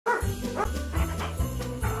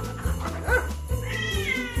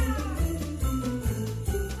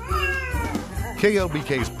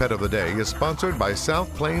KLBK's Pet of the Day is sponsored by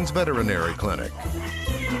South Plains Veterinary Clinic.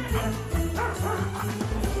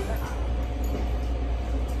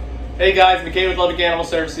 Hey guys, McKay with KLBK Animal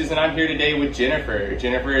Services, and I'm here today with Jennifer.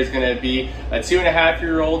 Jennifer is going to be a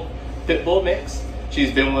 2.5-year-old pit bull mix.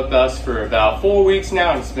 She's been with us for about 4 weeks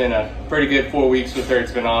now, and it's been a pretty good 4 weeks with her.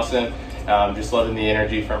 It's been awesome. Just loving the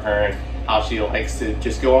energy from her and how she likes to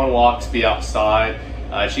just go on walks, be outside.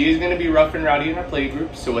 She is going to be rough and rowdy in our play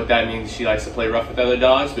group, so what that means, she likes to play rough with other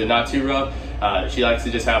dogs, but not too rough. She likes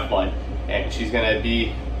to just have fun, and she's going to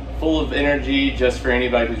be full of energy just for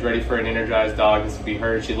anybody who's ready for an energized dog. This will be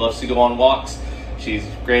her. She loves to go on walks. She's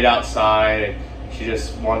great outside, and she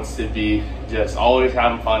just wants to be just always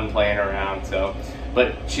having fun playing around. So,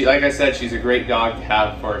 but she, like I said, she's a great dog to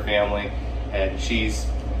have for a family, and she's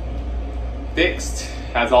fixed,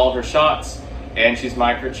 has all of her shots, and she's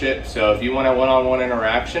microchipped. So if you want a one-on-one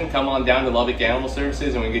interaction, come on down to KLBK Animal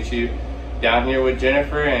Services and we get you down here with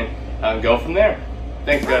Jennifer and go from there.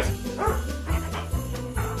 Thanks guys.